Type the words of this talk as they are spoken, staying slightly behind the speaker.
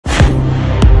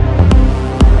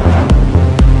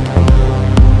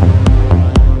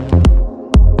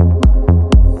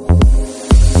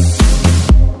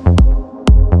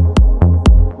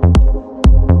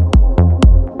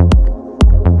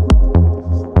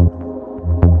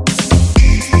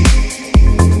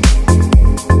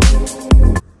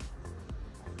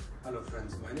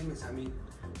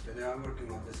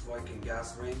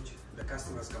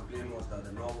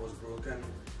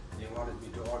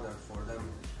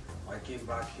came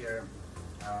back here.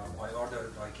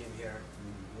 I came here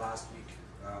last week,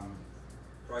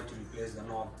 tried to replace the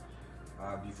knob.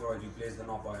 Before I replaced the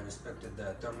knob, I inspected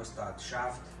the thermostat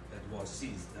shaft. It was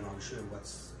seized, and I'll show you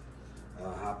what's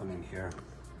happening here.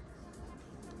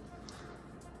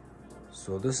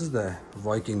 So this is the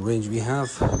Viking range we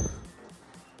have,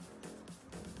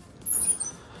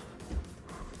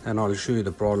 and I'll show you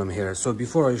the problem here. So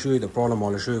before I show you the problem,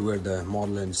 I'll show you where the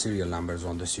model and serial numbers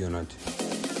on this unit.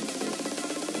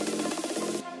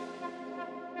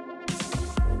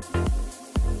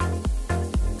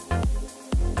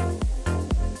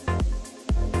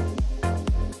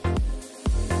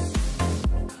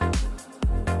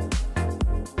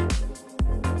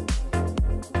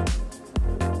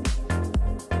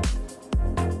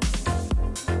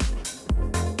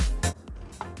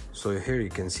 So here you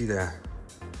can see the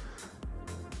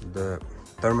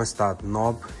thermostat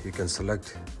knob. You can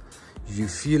select, you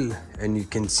feel and you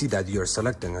can see that you're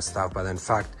selecting a stuff, but in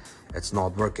fact it's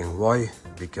not working. Why?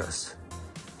 Because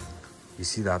you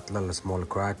see that little small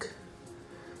crack.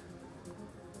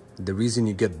 The reason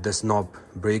you get this knob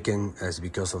breaking is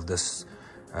because of this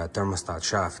thermostat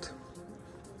shaft.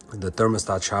 The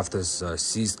thermostat shaft is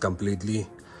seized completely,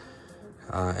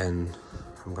 and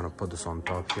I'm gonna put this on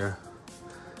top here.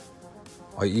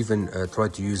 I even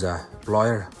tried to use a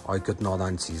plier. I could not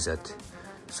unseize it.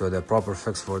 So the proper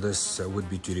fix for this would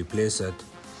be to replace it,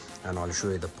 and I'll show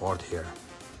you the part here.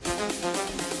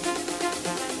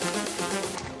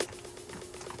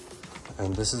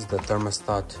 And this is the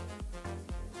thermostat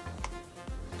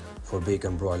for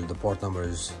bacon broil. The part number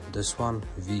is this one,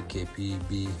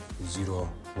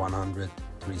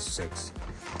 VKPB010036.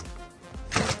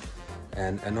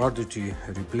 And in order to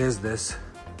replace this,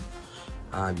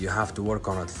 you have to work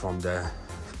on it from the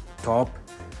top,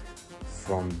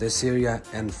 from this area,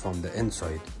 and from the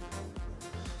inside.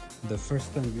 The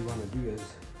first thing we want to do is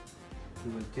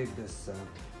we will take this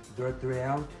dirt tray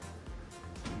out.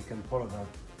 You can pull it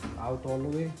out all the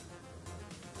way,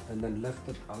 and then lift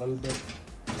it a little bit,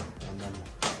 and then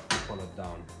pull it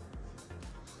down.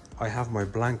 I have my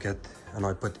blanket and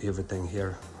I put everything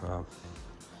here.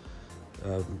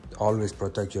 Always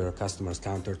protect your customers'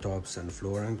 countertops and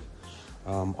flooring.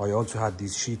 I also had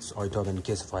these sheets. I thought in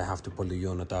case if I have to pull the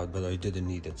unit out, but I didn't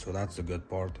need it, so that's the good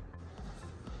part.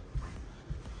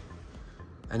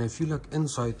 And if you look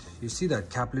inside, you see that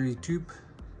capillary tube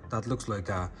that looks like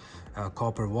a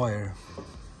copper wire.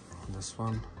 This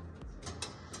one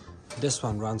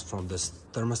runs from this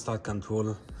thermostat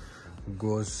control,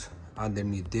 goes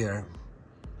underneath there,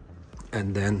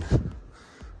 and then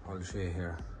I'll show you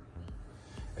here.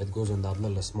 It goes in that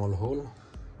little small hole,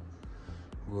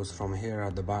 goes from here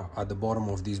at the bottom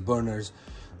of these burners,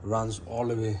 runs all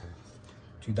the way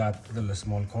to that little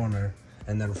small corner,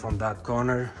 and then from that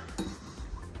corner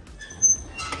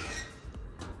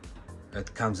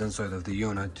it comes inside of the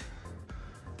unit.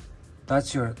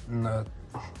 That's your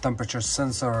temperature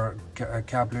sensor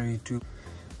capillary tube,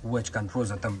 which controls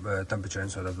the temperature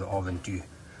inside of the oven too.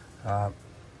 I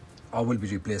will be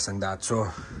replacing that,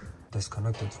 so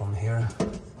disconnect it from here.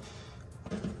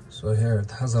 So here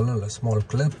it has a little small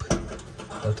clip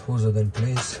that holds it in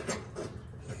place.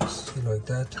 You see, like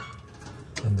that.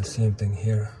 And the same thing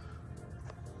here.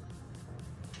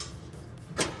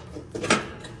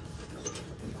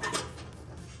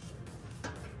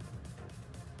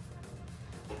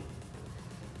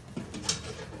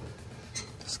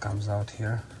 This comes out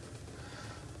here.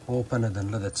 Open it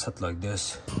and let it sit like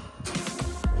this.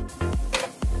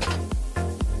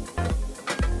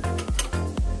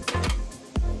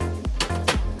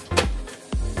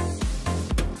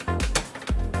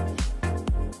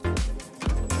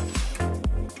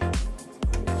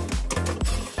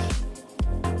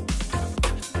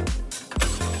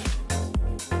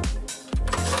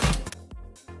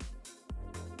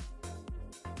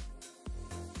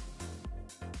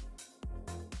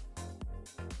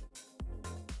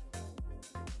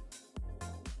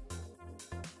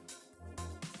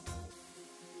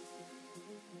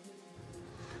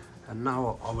 And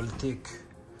now I will take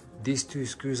these two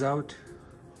screws out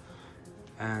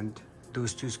and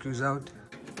those two screws out.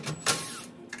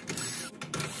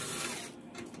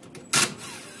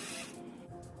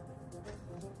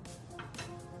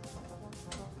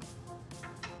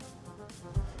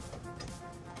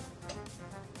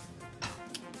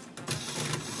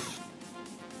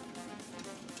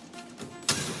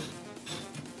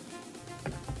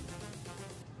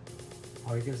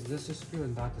 I guess this screw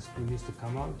and that screw needs to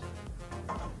come out.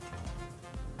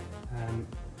 And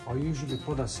I usually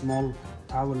put a small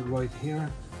towel right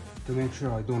here to make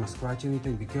sure I don't scratch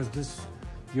anything, because this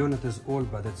unit is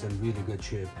old but it's in really good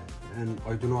shape. and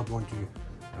I do not want to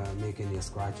make any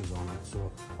scratches on it,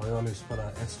 so I always put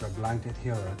an extra blanket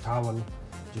here or a towel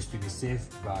just to be safe.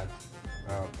 But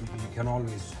you can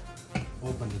always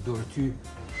open the door too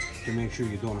to make sure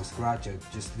you don't scratch it.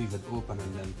 Just leave it open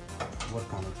and then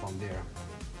work on it from there.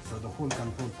 So the whole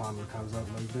control panel comes out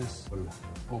like this. We'll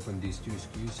open these two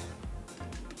screws.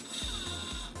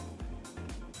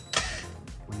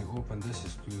 When you open this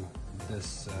screw,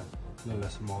 this little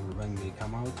small ring may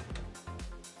come out.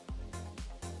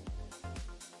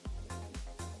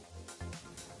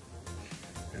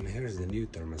 And here's the new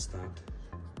thermostat.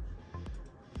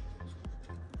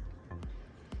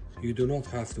 You do not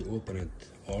have to open it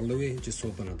all the way, just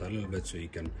open it a little bit so you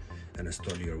can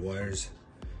install your wires,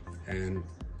 and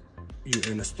you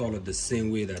install it the same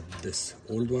way that this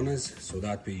old one is, so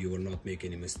that way you will not make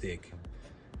any mistake.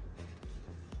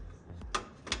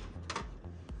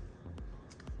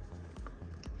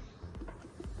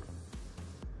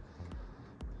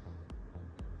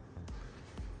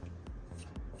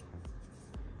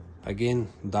 Again,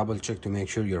 double check to make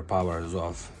sure your power is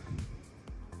off.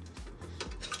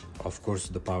 Of course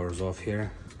the power is off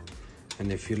here,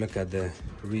 and if you look at the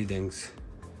readings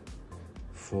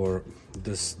for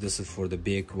this is for the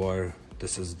bake wire,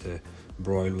 this is the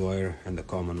broil wire, and the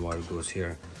common wire goes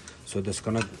here. So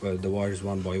disconnect the wires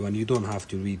one by one. You don't have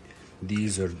to read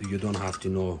these, or you don't have to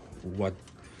know what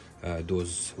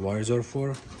those wires are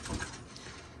for.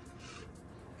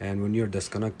 And when you're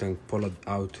disconnecting, pull it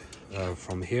out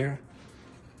from here,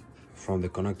 from the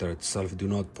connector itself. Do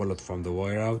not pull it from the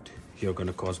wire out. You're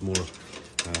gonna cause more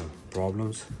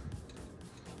problems.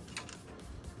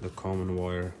 The common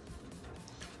wire.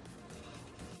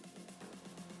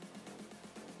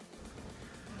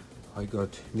 I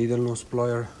got needle nose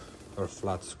plier or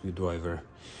flat screwdriver,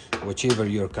 whichever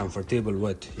you're comfortable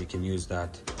with, you can use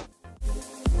that.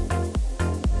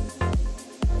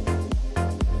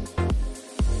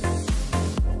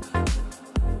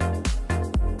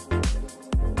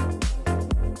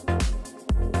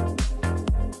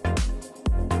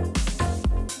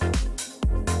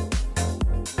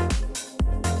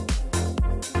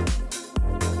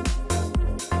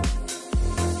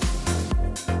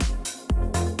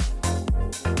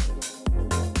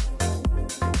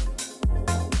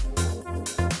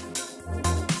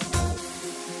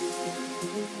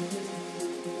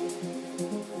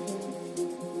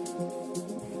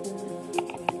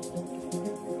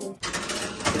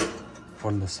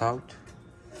 Pull this out.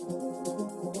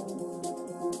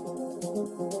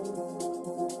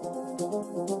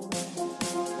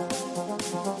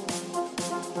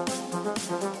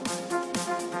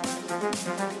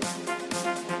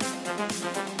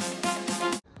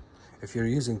 If you're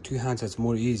using two hands, it's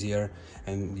more easier,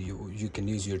 and you can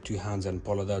use your two hands and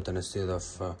pull it out instead of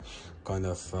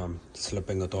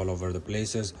slipping it all over the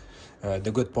places.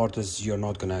 The good part is you're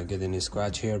not gonna get any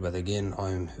scratch here, but again,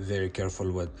 I'm very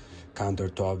careful with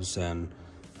countertops and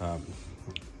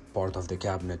part of the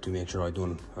cabinet to make sure I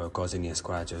don't cause any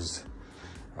scratches.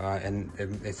 And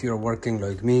if you're working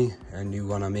like me and you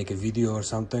wanna make a video or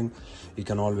something, you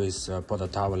can always put a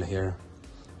towel here,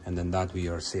 and then that way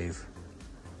you're safe.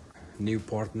 New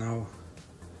part now.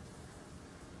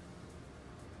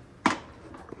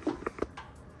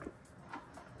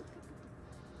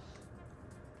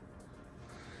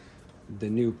 The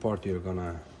new part, you're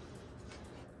gonna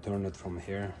turn it from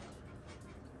here.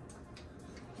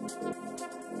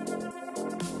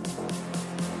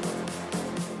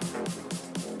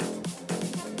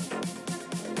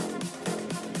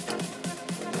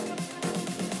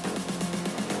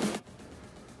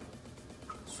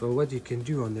 So what you can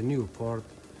do on the new part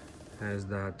is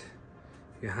that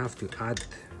you have to add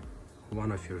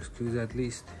one of your screws at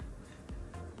least.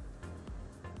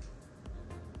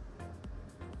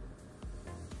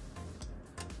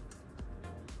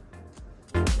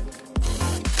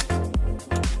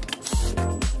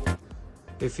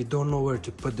 If you don't know where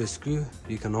to put the screw,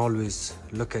 you can always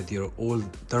look at your old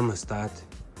thermostat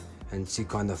and see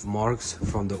kind of marks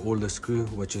from the older screw,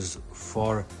 which is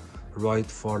far right,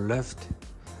 far left.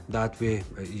 That way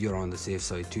you're on the safe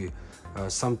side too.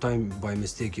 Sometime by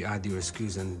mistake you add your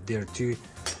screws in there too,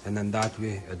 and then that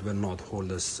way it will not hold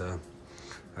this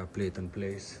plate in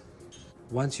place.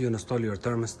 Once you install your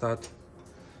thermostat,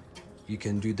 you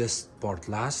can do this part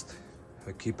last.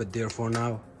 Keep it there for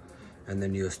now, and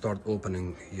then you start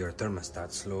opening your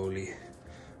thermostat slowly.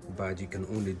 But you can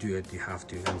only do it, you have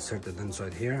to insert it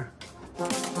inside here.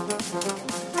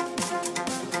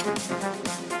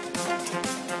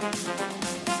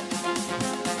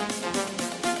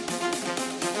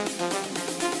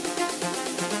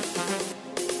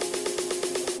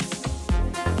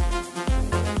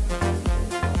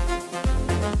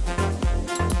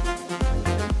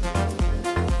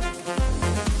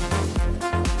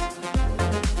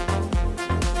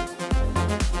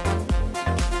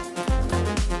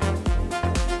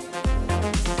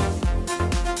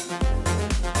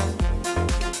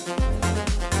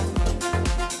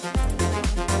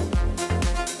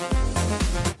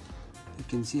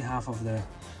 can see half of the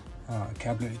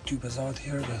capillary tube is out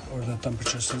here, or the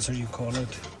temperature sensor you call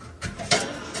it.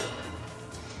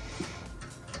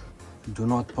 Do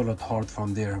not pull it hard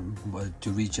from there, but to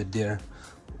reach it there,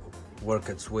 work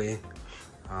its way.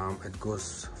 It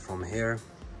goes from here,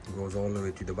 goes all the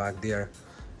way to the back there,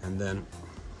 and then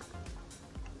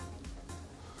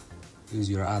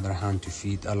use your other hand to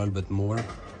feed a little bit more.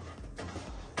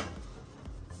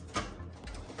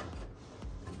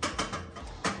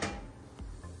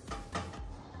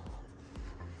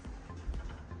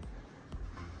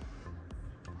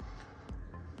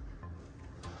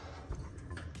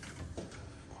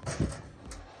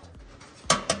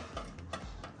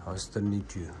 I still need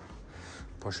to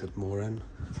push it more in.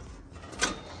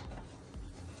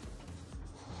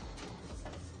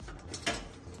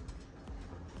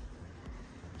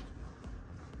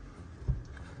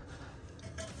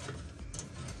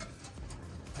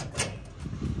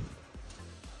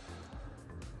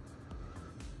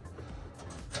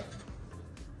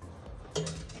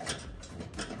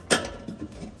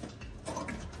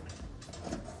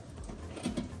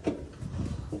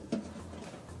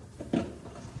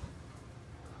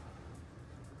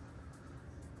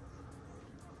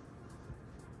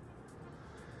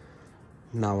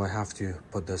 Now I have to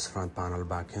put this front panel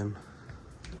back in.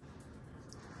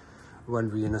 When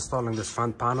reinstalling this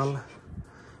front panel,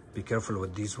 be careful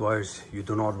with these wires. You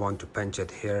do not want to pinch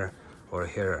it here or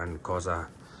here and cause a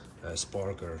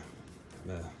spark or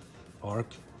arc.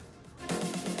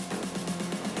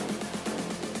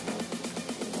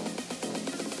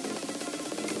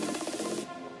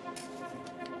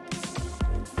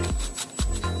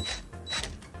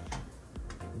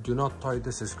 Do not tie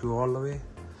this screw all the way.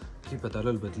 Keep it a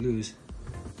little bit loose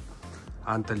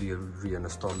until you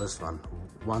reinstall this one.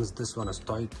 Once this one is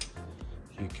tight,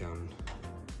 you can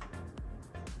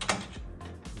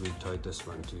retie this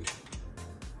one too.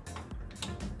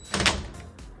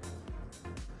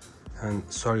 And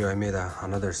sorry, I made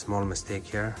another small mistake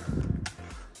here.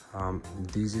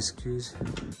 These screws,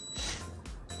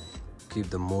 keep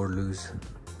them more loose.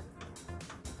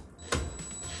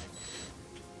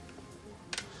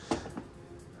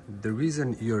 The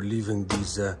reason you're leaving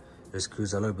these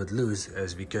screws a little bit loose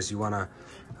is because you want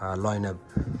to line up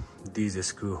these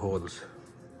screw holes.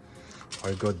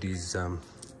 I got these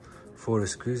 4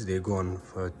 screws. They go on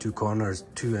for 2 corners,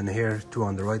 2 in here, 2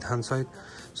 on the right hand side.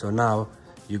 So now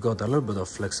you got a little bit of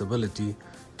flexibility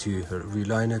to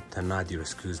reline it and add your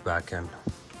screws back in.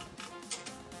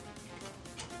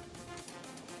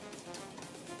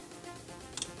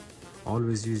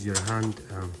 Always use your hand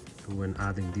when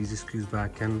adding these screws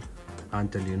back in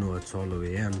until you know it's all the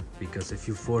way in, because if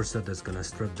you force it, it's gonna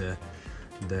strip the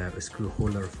screw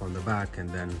holder from the back, and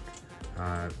then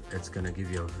it's gonna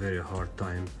give you a very hard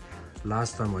time.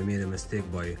 Last time I made a mistake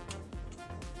by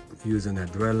using a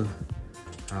drill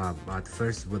at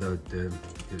first without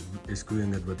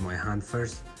screwing it with my hand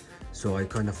first, so I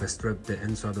kind of stripped the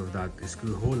inside of that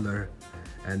screw holder,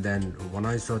 and then when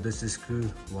I saw this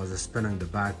screw was spinning the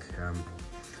back,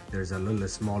 there's a little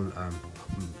small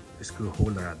screw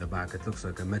holder at the back. It looks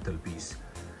like a metal piece.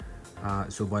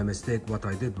 So by mistake, what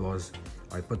I did was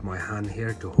I put my hand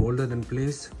here to hold it in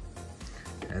place,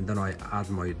 and then I add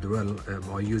my drill.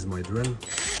 I use my drill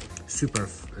super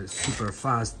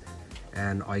fast,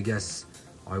 and I guess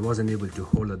I wasn't able to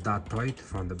hold it that tight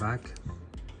from the back,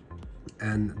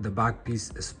 and the back piece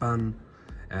spun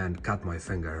and cut my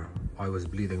finger. I was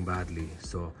bleeding badly,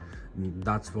 so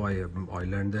that's why I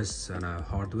learned this in a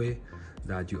hard way,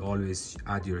 that you always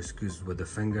add your screws with the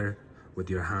finger, with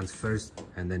your hands first,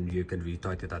 and then you can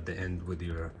retighten it at the end with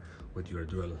your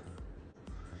drill.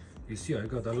 You see, I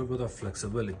got a little bit of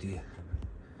flexibility.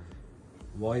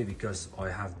 Why? Because I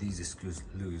have these screws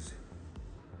loose.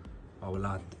 I will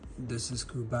add this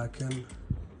screw back in.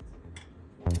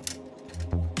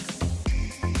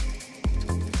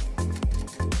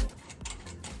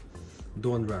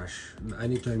 Don't rush.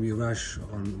 Anytime you rush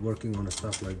on working on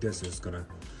stuff like this, it's gonna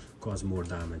cause more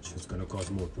damage. It's gonna cause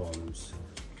more problems.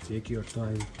 Take your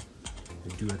time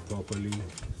and do it properly,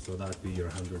 so that way you're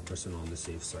 100% on the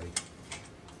safe side.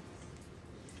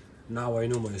 Now I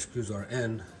know my screws are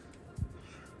in.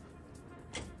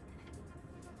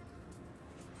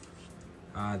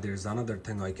 There's another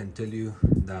thing I can tell you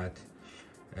that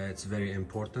it's very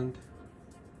important.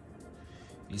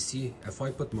 You see, if I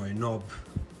put my knob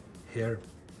here,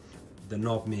 the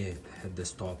knob may hit the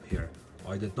stop here.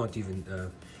 I did not even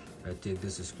take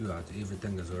this screw out.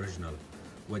 Everything is original.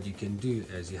 What you can do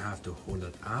is you have to hold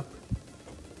it up.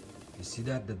 You see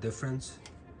that, the difference?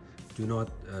 Do not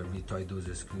retie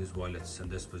those screws while it's in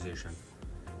this position.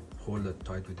 Hold it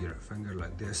tight with your finger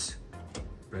like this,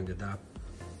 bring it up,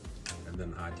 and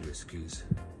then add your screws.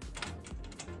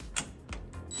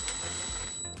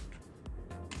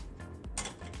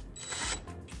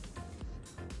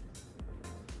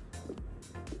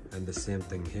 And the same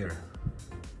thing here.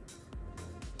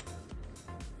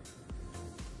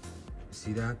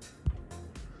 See that?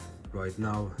 Right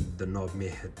now the knob may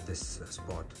hit this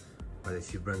spot, but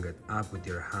if you bring it up with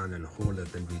your hand and hold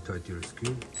it and retight your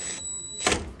screw,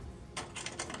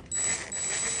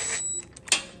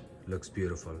 looks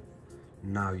beautiful.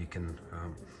 Now you can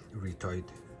retight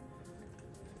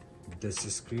this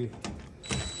screw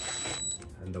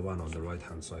and the one on the right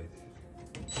hand side.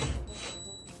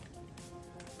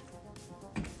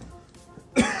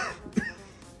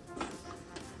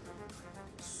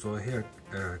 So here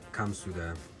comes to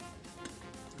the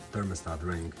thermostat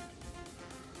ring.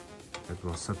 It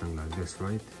was something like this,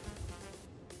 right?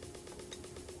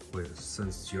 Well,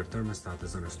 since your thermostat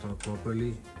is installed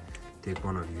properly, take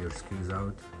one of your screws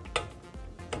out.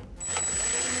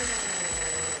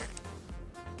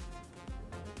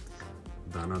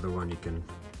 The another one you can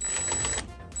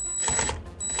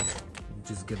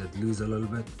just get it loose a little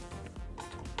bit.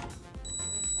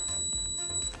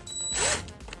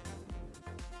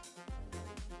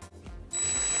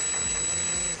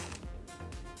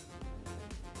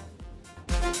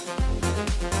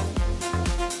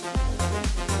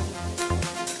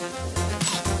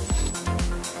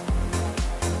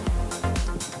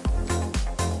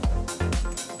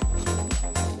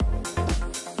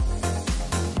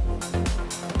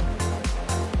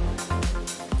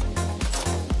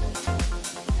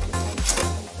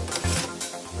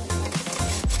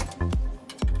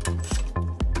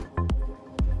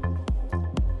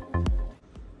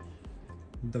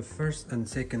 The first and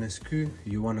second screw,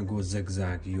 you want to go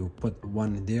zigzag. You put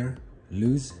one there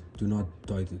loose, do not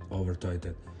tight it, over tight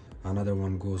it. Another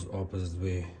one goes opposite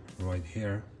way right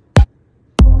here, and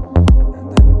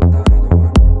then the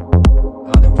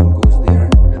other one goes there,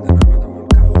 and then another one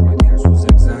comes right here. So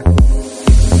zigzag.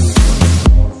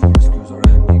 All four screws are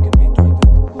in, you can retight it.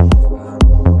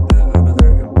 Another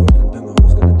important thing I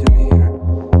was going to tell you here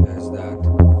is that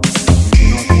you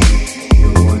do not want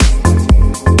your wires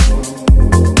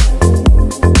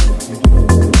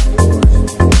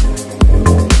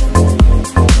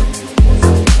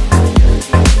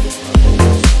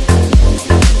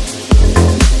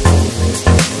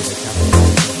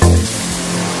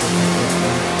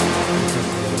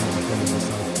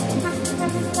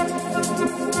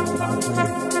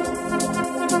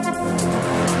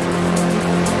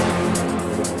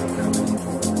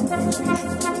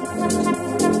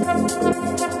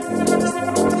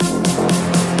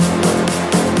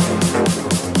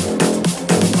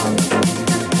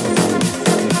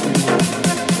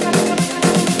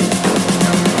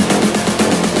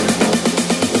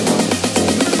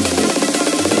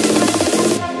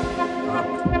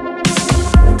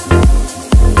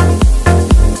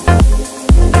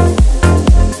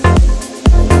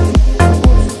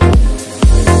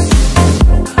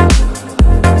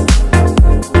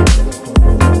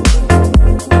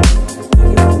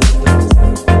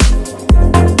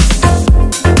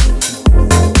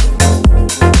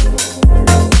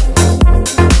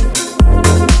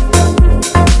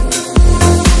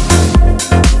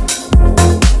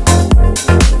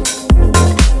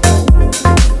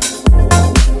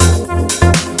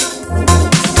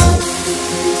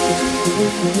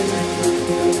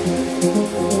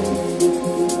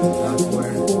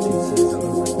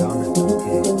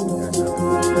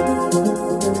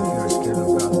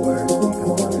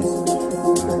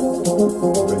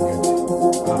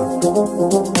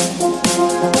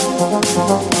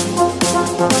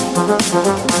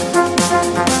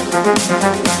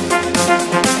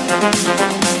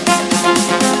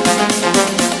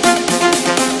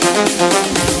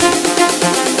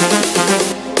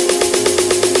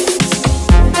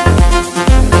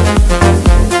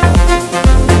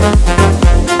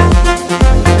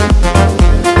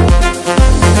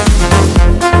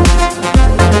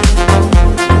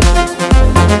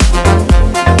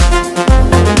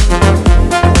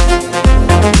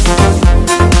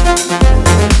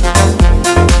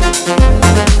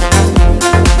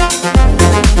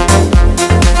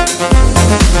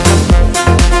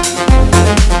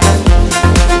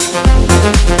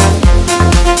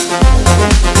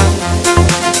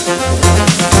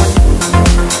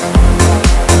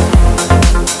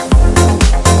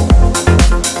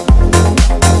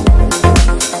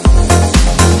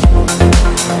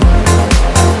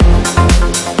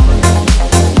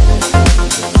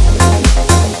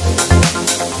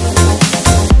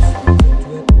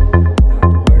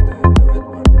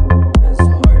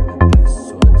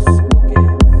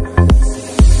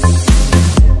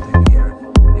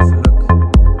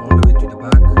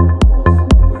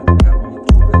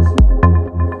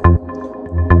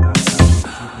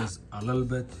a little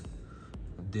bit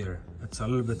there. It's a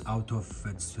little bit out of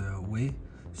its way,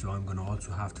 so I'm gonna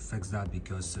also have to fix that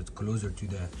because it's closer to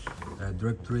the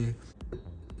drip tray.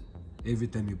 Every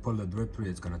time you pull the drip tray,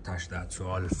 it's gonna touch that,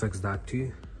 so I'll fix that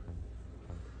too.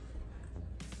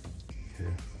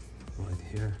 Here, right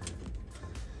here.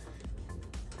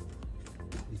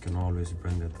 You can always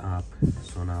bring it up,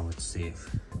 so now it's safe.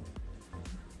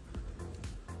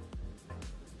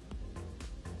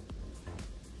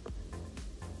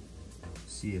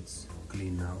 See, it's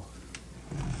clean now.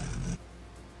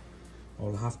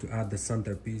 I'll have to add the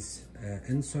centerpiece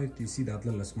inside. You see that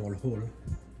little small hole?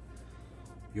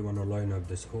 You want to line up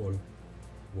this hole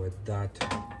with that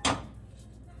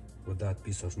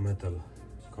piece of metal,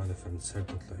 kind of insert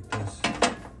it like this,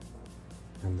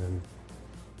 and then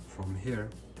from here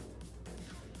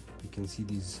you can see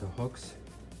these hooks.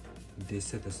 They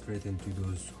set straight into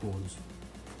those holes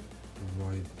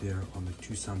right there on the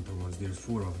two center ones. There's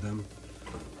 4 of them.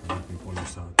 Let me pull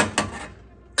this out.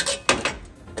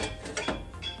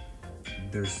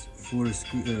 There's 4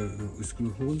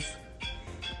 screw holes.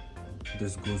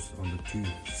 This goes on the 2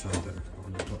 center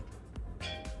on the top.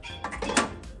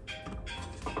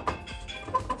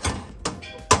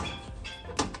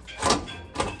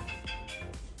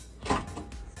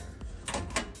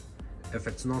 If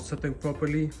it's not sitting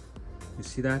properly, you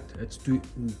see that it's too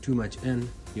much in,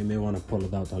 you may want to pull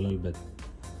it out a little bit.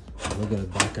 Wiggle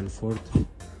it back and forth,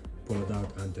 pull it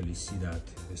out until you see that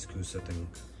the screw sitting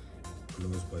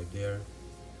close by there.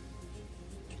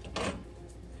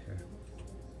 Here.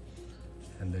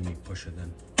 And then you push it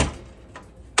in.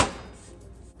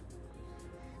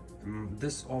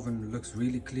 This oven looks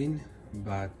really clean,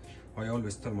 but I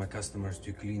always tell my customers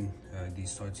to clean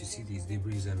these sides. You see these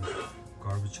debris and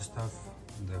garbage stuff,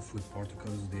 the food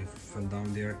particles, they fell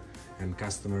down there, and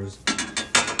customers,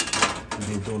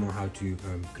 they don't know how to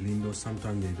clean those.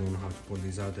 Sometimes they don't know how to pull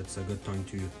these out. It's a good time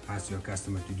to ask your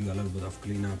customer to do a little bit of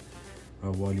cleanup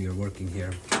while you're working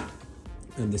here.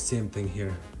 And the same thing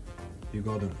here, you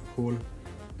got a hole,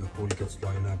 the hole gets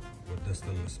lined up with this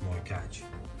little small catch.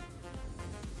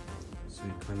 So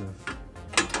you kind of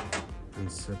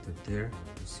insert it there,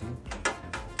 you see,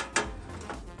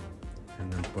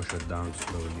 and then push it down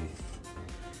slowly.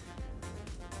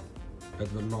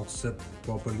 It will not sit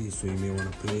properly, so you may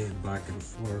want to play back and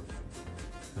forth,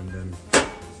 and then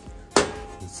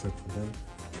insert it in.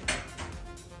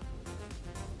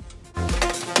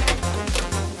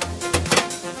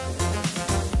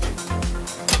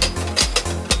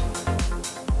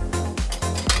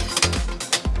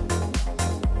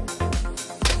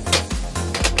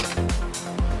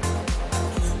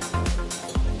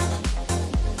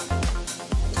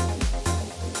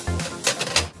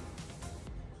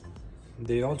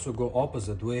 They also go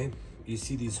opposite way. You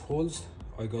see these holes?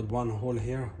 I got one hole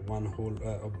here, one hole,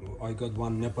 I got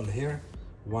one nipple here,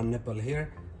 one nipple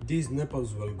here. These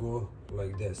nipples will go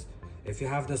like this. If you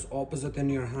have this opposite in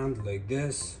your hand, like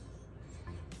this,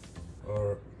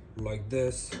 or like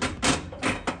this,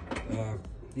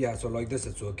 yeah, so like this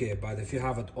it's okay. But if you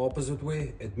have it opposite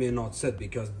way, it may not sit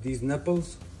because these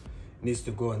nipples needs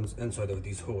to go inside of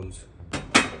these holes.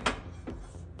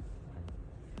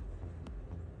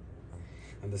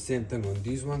 And the same thing on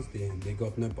these ones, they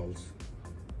got nipples.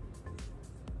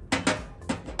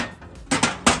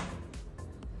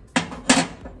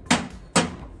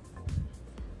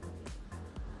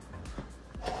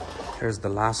 Here's the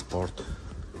last part.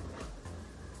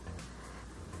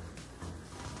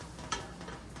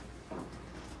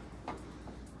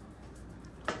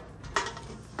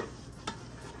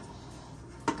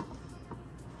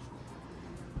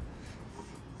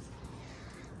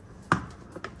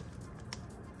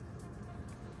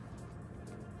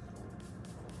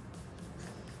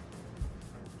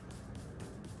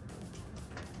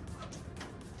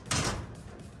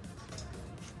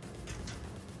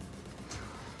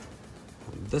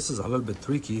 This is a little bit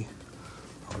tricky.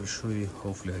 I'll show you.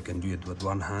 Hopefully I can do it with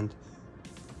one hand.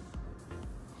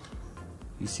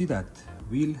 You see that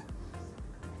wheel?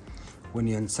 When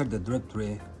you insert the drip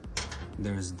tray,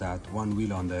 there's that one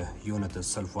wheel on the unit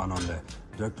itself, one on the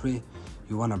drip tray.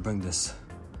 You want to bring this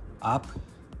up.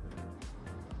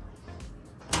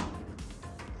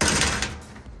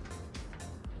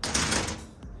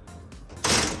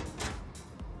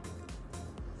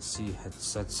 See, it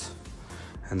sets.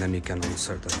 And then you can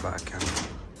insert it back in.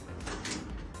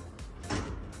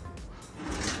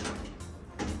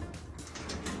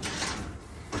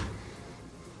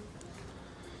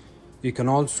 You can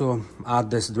also add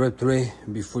this drip tray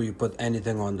before you put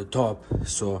anything on the top.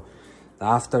 So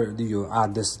after you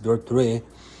add this drip tray,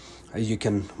 you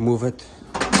can move it.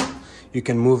 You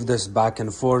can move this back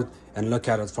and forth. and look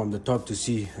at it from the top to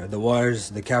see the wires,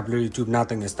 the capillary tube,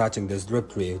 nothing is touching this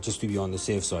drip tray, just to be on the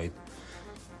safe side.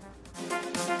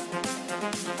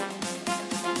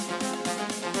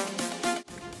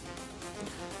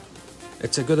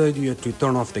 It's a good idea to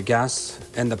turn off the gas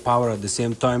and the power at the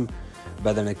same time,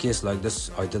 but in a case like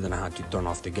this I didn't have to turn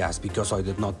off the gas because I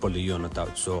did not pull the unit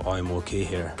out, so I'm okay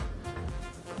here.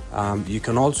 You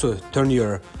can also turn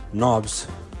your knobs,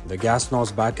 the gas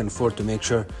knobs, back and forth to make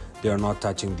sure they are not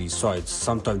touching these sides.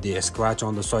 Sometimes they scratch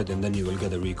on the side and then you will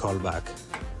get a recall back.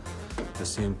 The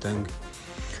same thing.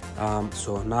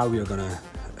 So now we are gonna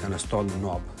install the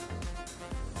knob.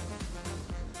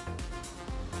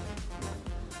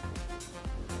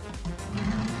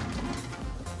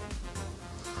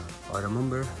 I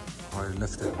remember I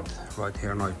left it right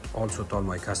here, and I also told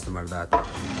my customer that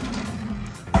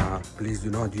please do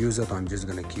not use it. I'm just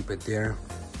gonna keep it there.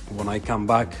 When I come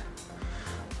back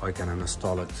I can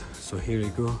install it. So here you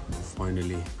go,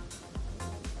 finally.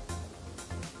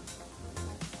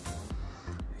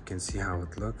 You can see how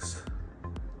it looks.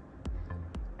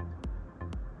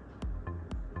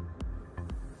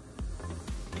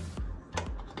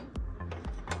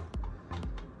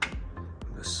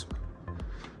 This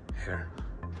here.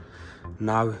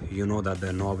 Now you know that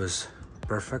the knob is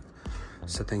perfect.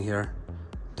 Sitting here,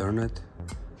 turn it.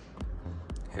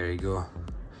 Here you go.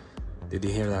 Did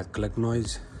you hear that click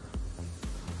noise?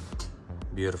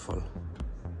 Beautiful.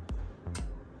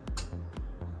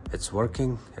 It's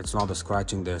working. It's not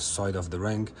scratching the side of the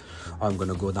ring. I'm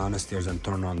gonna go downstairs and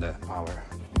turn on the power.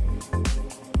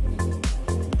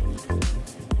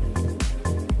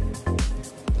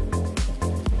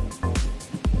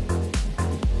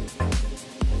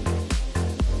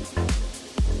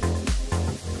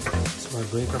 It's my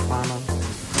breaker panel.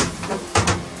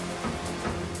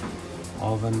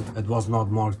 Oven, it was not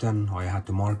marked in, I had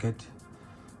to mark it.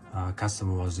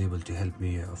 Customer was able to help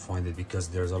me find it because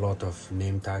there's a lot of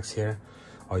name tags here.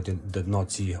 I did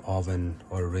not see oven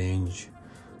or range,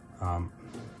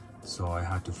 so I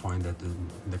had to find it.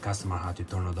 The customer had to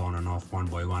turn it on and off one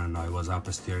by one, and I was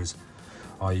upstairs.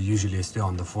 I usually stay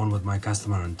on the phone with my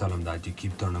customer and tell him that you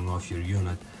keep turning off your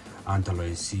unit until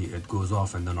I see it goes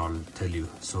off, and then I'll tell you.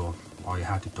 So I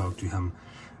had to talk to him.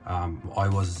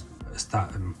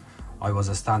 I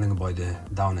was standing by the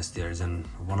downstairs, and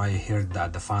when I heard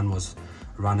that the fan was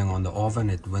running on the oven,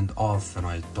 it went off, and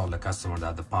I told the customer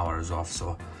that the power is off.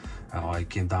 So I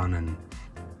came down and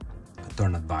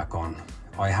turned it back on.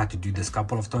 I had to do this a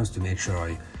couple of times to make sure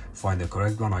I find the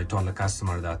correct one. I told the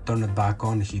customer that turn it back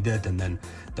on, he did, and then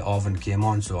the oven came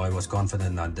on, so I was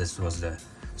confident that this was the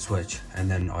switch,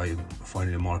 and then I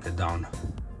finally marked it down.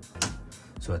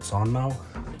 So it's on now.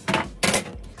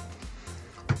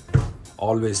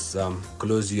 Always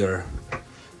close your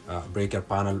breaker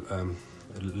panel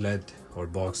lid or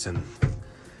box, and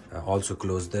also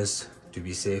close this to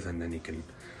be safe, and then you can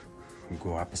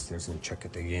go upstairs and check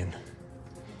it again.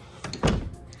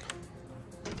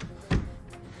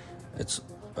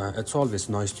 It's always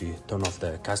nice to turn off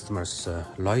the customer's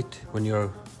light when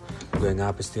you're going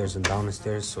upstairs and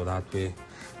downstairs, so that way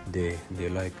they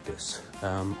like this.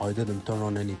 I didn't turn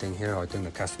on anything here. I think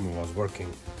the customer was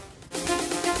working.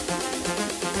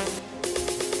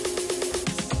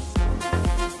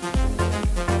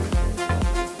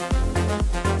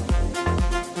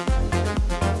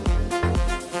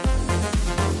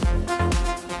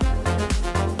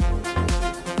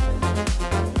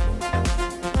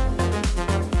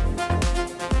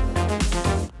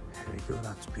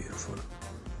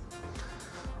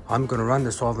 I'm gonna run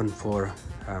this oven for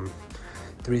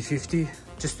 350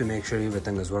 just to make sure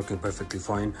everything is working perfectly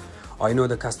fine. I know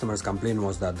the customer's complaint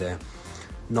was that the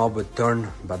knob would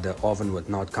turn but the oven would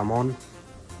not come on,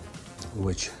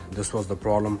 which this was the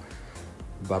problem,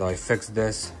 but I fixed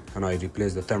this and I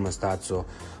replaced the thermostat, so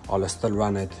I'll still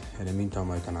run it. In the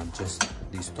meantime, I can adjust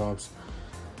these tops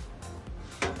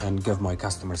and give my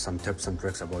customers some tips and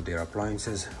tricks about their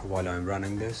appliances while I'm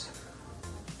running this.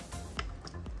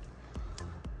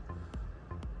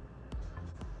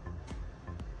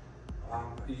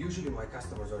 Usually my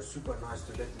customers are super nice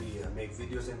to let me make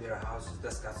videos in their house.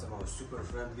 This customer was super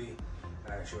friendly.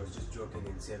 She was just joking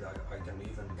and said I can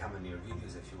even come in your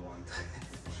videos if you want.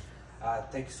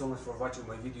 Thank you so much for watching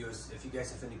my videos. If you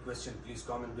guys have any questions, please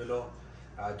comment below.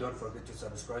 Don't forget to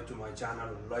subscribe to my channel,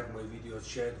 like my videos,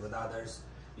 share it with others.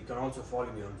 You can also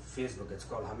follow me on Facebook. It's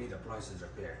called Hamid Appliances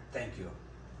Repair. Thank you.